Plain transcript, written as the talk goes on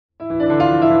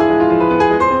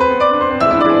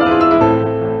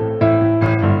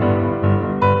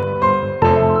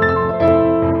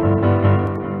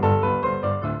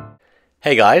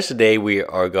Hey guys, today we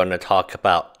are going to talk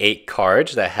about 8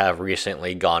 cards that have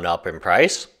recently gone up in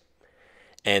price.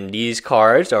 And these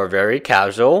cards are very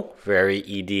casual, very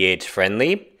EDH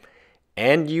friendly,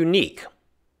 and unique.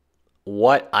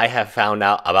 What I have found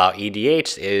out about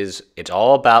EDH is it's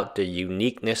all about the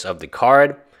uniqueness of the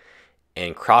card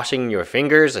and crossing your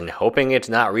fingers and hoping it's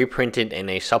not reprinted in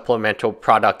a supplemental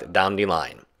product down the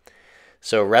line.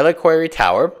 So Reliquary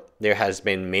Tower, there has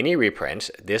been many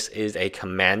reprints. This is a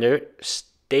commander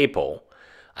staple.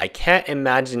 I can't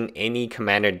imagine any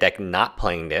commander deck not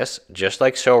playing this. Just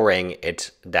like Soul Ring,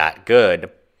 it's that good.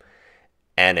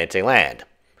 And it's a land.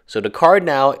 So the card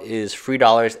now is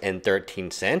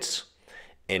 $3.13.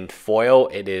 In foil,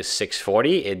 it is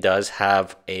 $6.40. It does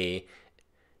have a,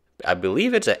 I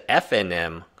believe it's a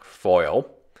FNM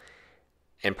foil.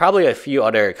 And probably a few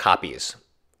other copies,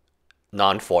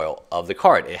 non-foil, of the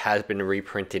card. It has been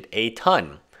reprinted a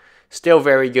ton. Still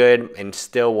very good and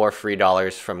still worth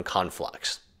 $3 from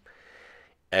Conflux.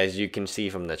 As you can see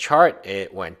from the chart,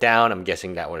 it went down. I'm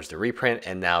guessing that was the reprint,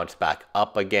 and now it's back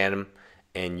up again.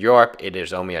 In Europe, it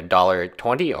is only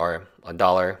 $1.20 or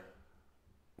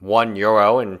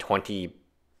 €1 and 20.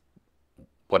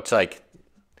 What's like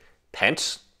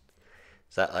pence?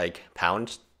 Is that like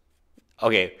pounds?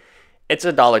 Okay, it's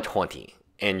 $1.20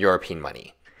 in European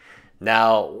money.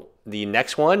 Now, the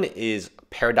next one is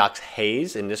Paradox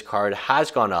Haze, and this card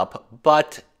has gone up,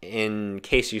 but in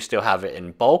case you still have it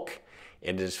in bulk,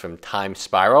 it is from Time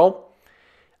Spiral.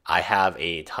 I have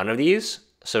a ton of these.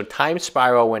 So Time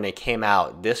Spiral, when it came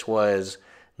out, this was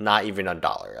not even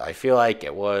 $1. I feel like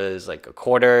it was like a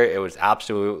quarter. It was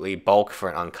absolutely bulk for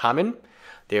an uncommon.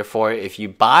 Therefore, if you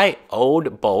buy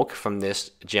old bulk from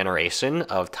this generation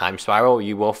of Time Spiral,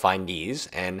 you will find these,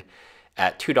 and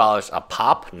at $2 a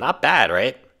pop, not bad,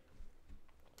 right?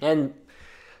 And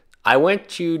I went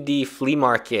to the flea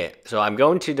market. So I'm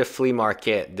going to the flea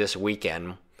market this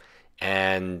weekend,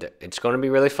 and it's going to be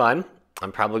really fun.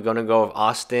 I'm probably going to go with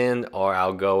Austin, or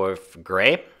I'll go with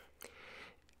Gray.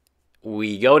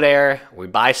 We go there, we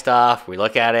buy stuff, we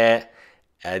look at it.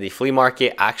 The flea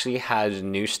market actually has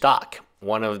new stock.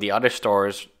 One of the other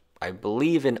stores, I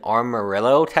believe in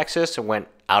Amarillo, Texas, went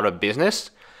out of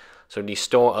business. So the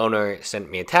store owner sent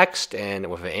me a text,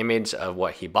 and with an image of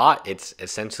what he bought, it's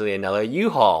essentially another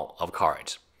U-Haul of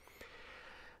cards.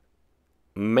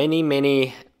 Many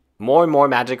more and more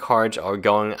Magic cards are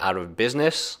going out of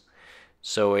business.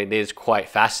 So it is quite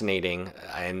fascinating,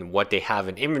 and what they have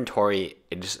in inventory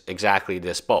is exactly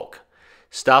this bulk.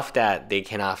 Stuff that they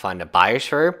cannot find the buyers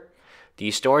for.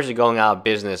 These stores are going out of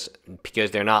business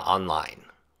because they're not online.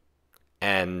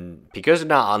 And because they're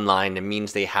not online, it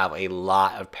means they have a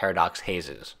lot of Paradox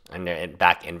Hazes in their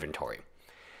back inventory.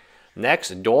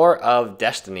 Next, Door of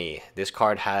Destiny. This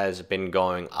card has been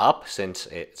going up since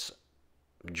its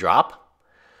drop.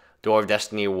 Door of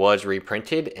Destiny was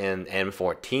reprinted in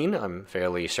M14. I'm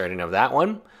fairly certain of that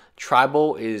one.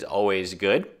 Tribal is always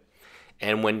good.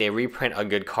 And when they reprint a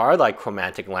good card like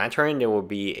Chromatic Lantern, there will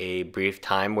be a brief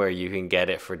time where you can get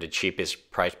it for the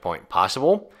cheapest price point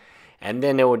possible. And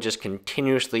then it will just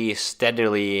continuously,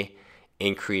 steadily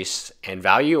increase in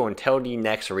value until the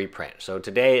next reprint. So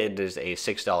today it is a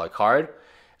 $6 card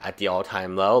at the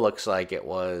all-time low. Looks like it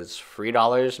was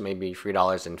 $3, maybe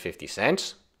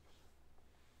 $3.50.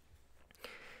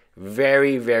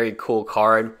 Very cool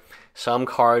card. Some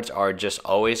cards are just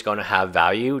always going to have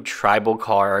value. Tribal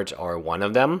cards are one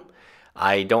of them.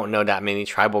 I don't know that many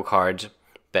tribal cards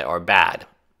that are bad,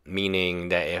 meaning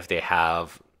that if they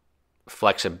have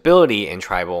flexibility in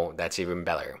tribal, that's even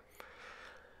better.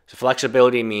 So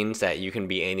flexibility means that you can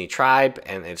be any tribe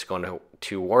and it's going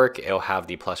to work. It'll have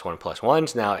the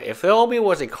 +1/+1s. Now, if there only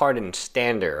was a card in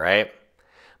standard, right?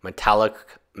 Metallic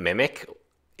Mimic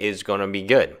is going to be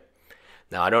good.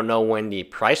 Now, I don't know when the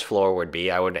price floor would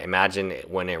be. I would imagine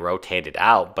when it rotated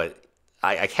out, but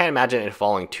I can't imagine it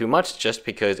falling too much just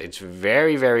because it's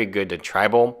very good to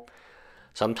tribal.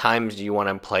 Sometimes you want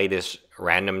to play this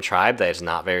random tribe that is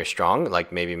not very strong,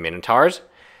 like maybe Minotaurs,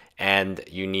 and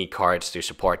you need cards to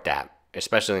support that,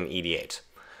 especially in EDH.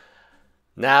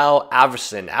 Now,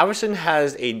 Avacyn. Avacyn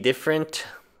has a different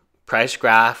price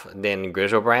graph than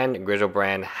Griselbrand.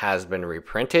 Griselbrand has been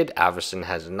reprinted. Avacyn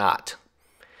has not.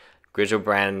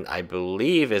 Griselbrand, I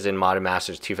believe, is in Modern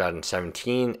Masters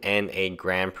 2017 and a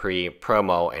Grand Prix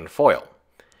promo and foil.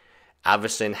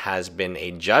 Avacyn has been a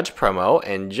Judge promo,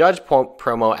 and Judge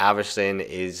promo Avacyn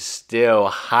is still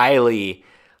highly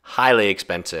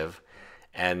expensive,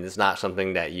 and it's not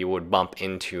something that you would bump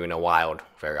into in a Wild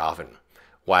very often.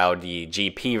 While the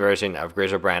GP version of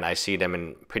Griselbrand, I see them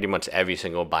in pretty much every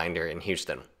single binder in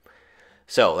Houston.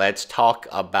 So let's talk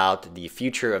about the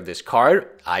future of this card.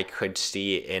 I could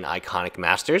see in Iconic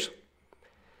Masters.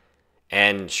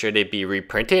 And should it be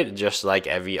reprinted, just like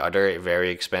every other very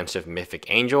expensive Mythic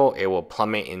Angel, it will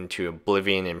plummet into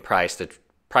oblivion in price. The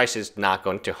price is not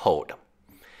going to hold.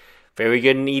 Very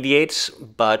good in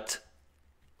EDHs, but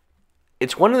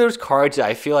it's one of those cards that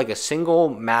I feel like a single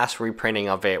mass reprinting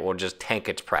of it will just tank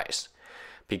its price.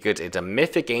 Because it's a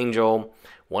Mythic Angel.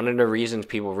 One of the reasons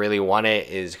people really want it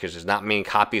is because there's not many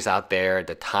copies out there.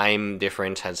 The time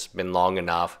difference has been long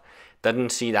enough.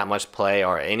 Doesn't see that much play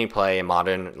or any play in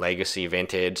Modern, Legacy,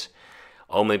 Vintage.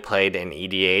 Only played in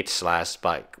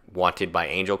EDH / wanted by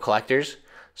Angel collectors.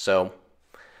 So,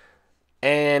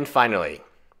 and finally,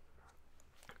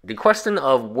 the question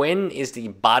of when is the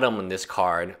bottom on this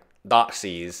card,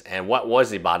 Doxies, and what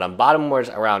was the bottom? Bottom was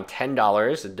around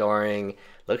 $10 during,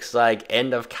 looks like,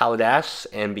 end of Kaladesh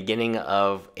and beginning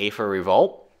of Aether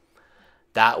Revolt.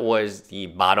 That was the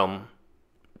bottom.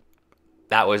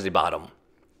 That was the bottom.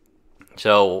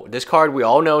 So this card we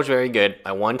all know is very good.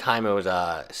 At one time it was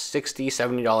a $60,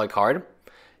 $70 card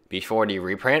before the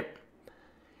reprint.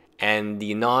 And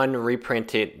the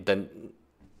non-reprinted,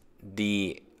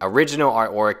 the original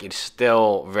artwork is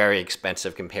still very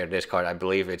expensive compared to this card. I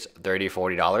believe it's $30,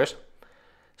 $40.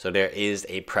 So there is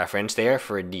a preference there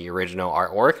for the original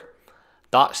artwork.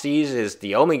 Thoughtseize is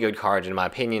the only good card in my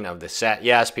opinion of the set.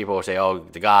 Yes, people will say, oh,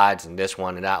 the gods and this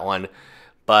one and that one.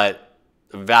 But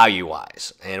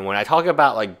value-wise, and when I talk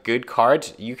about like good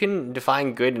cards, you can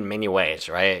define good in many ways,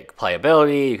 right?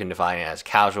 Playability, you can define it as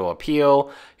casual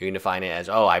appeal, you can define it as,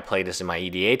 oh, I play this in my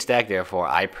EDH deck, therefore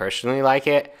I personally like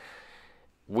it.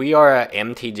 We are a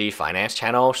MTG finance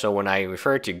channel, so when I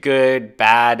refer to good,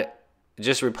 bad,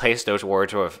 just replace those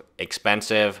words with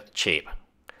expensive, cheap.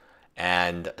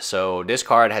 And so this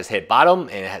card has hit bottom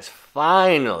and it has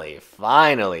finally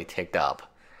ticked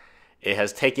up. It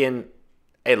has taken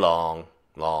a long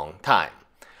time.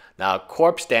 Now,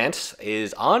 Corpse Dance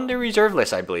is on the reserve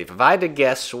list, I believe. If I had to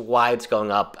guess why it's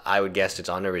going up, I would guess it's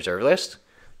on the reserve list.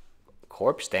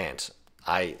 Corpse Dance.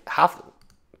 I have,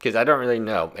 because I don't really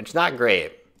know. It's not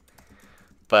great,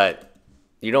 but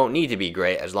you don't need to be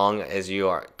great as long as you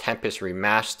are Tempest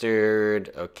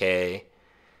Remastered. Okay.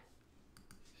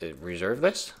 Reserve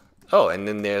list? Oh, and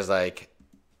then there's like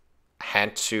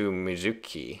Hantsu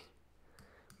Mizuki.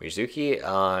 Mizuki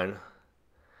on...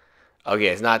 Okay,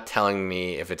 it's not telling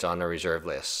me if it's on the reserve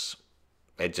list.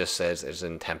 It just says it's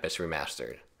in Tempest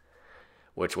Remastered,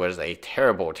 which was a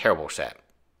terrible set.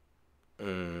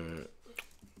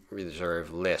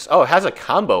 Reserve list. Oh, it has a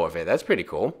combo of it. That's pretty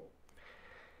cool.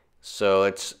 So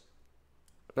it's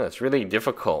really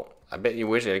difficult. I bet you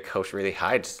Wizard Coast really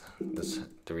hides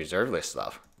the reserve list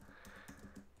stuff.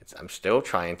 I'm still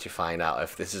trying to find out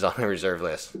if this is on the reserve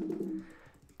list.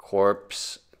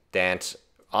 Corpse Dance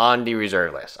on the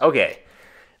reserve list. Okay,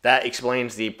 that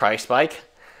explains the price spike.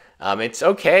 It's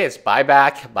okay. It's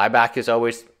buyback. Buyback is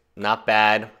always not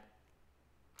bad.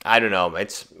 I don't know.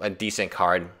 It's a decent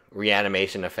card.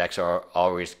 Reanimation effects are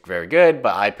always very good,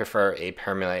 but I prefer a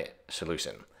permanent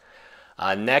solution.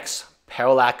 Next,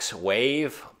 Parallax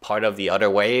Wave, part of the other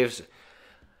waves.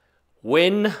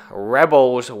 When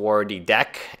Rebels were the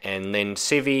deck, and then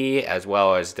Civi, as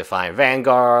well as Defiant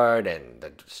Vanguard, and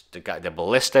the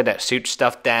Ballista that shoots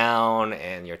stuff down,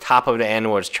 and your top of the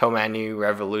end was Chomanu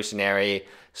Revolutionary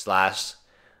 /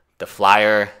 the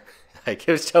Flyer. Like,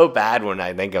 it was so bad when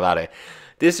I think about it.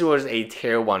 This was a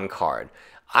tier 1 card.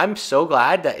 I'm so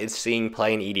glad that it's seeing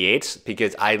play in EDH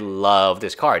because I love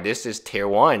this card. This is tier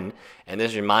 1, and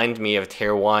this reminds me of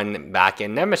tier 1 back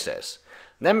in Nemesis.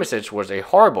 Nemesis was a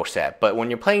horrible set, but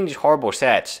when you're playing these horrible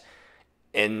sets,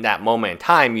 in that moment in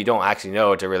time, you don't actually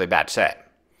know it's a really bad set.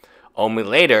 Only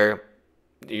later,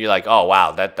 you're like, oh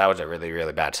wow, that was a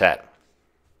really bad set.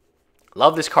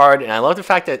 Love this card, and I love the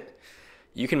fact that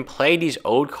you can play these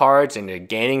old cards and they're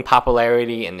gaining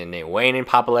popularity, and then they wane in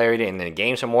popularity, and then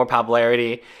gain some more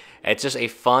popularity. It's just a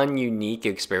fun, unique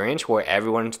experience where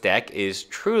everyone's deck is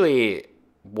truly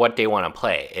what they want to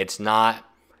play. It's not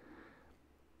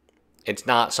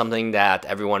something that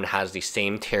everyone has the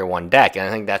same tier 1 deck. And I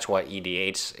think that's why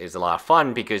EDH is a lot of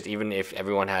fun, because even if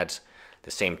everyone has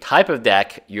the same type of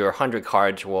deck, your 100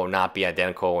 cards will not be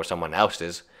identical with someone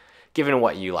else's, given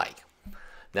what you like.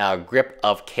 Now, Grip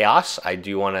of Chaos, I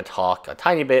do want to talk a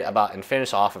tiny bit about and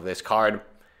finish off of this card.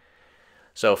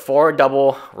 So 4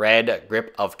 double red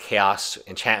Grip of Chaos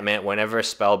enchantment, whenever a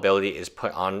spell ability is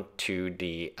put onto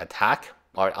the attack,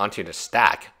 or onto the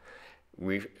stack,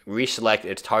 reselect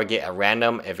its target at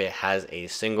random if it has a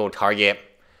single target.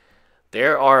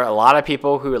 There are a lot of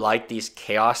people who like these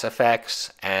chaos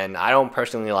effects, and I don't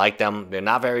personally like them. They're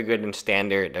not very good in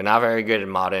standard, they're not very good in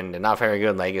modern, they're not very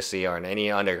good in legacy or in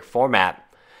any other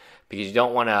format, because you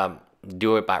don't want to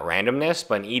do it by randomness.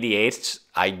 But in EDH,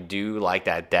 I do like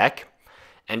that deck.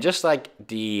 And just like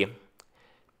the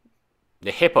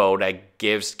hippo that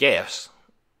gives gifts,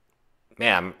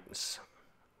 man,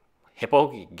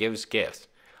 hippo gives gifts.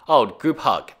 Oh, group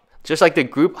hug. Just like the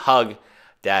group hug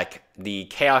deck, the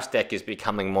chaos deck is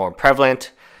becoming more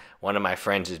prevalent. One of my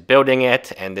friends is building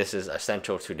it, and this is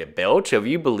essential to the build. So if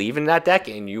you believe in that deck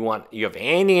and you have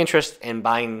any interest in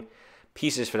buying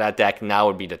pieces for that deck, now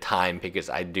would be the time, because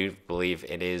I do believe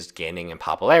it is gaining in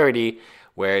popularity,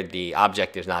 where the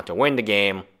object is not to win the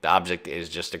game, the object is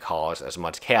just to cause as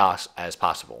much chaos as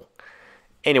possible.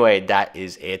 Anyway, that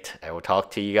is it. I will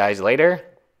talk to you guys later.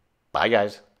 Bye,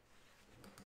 guys.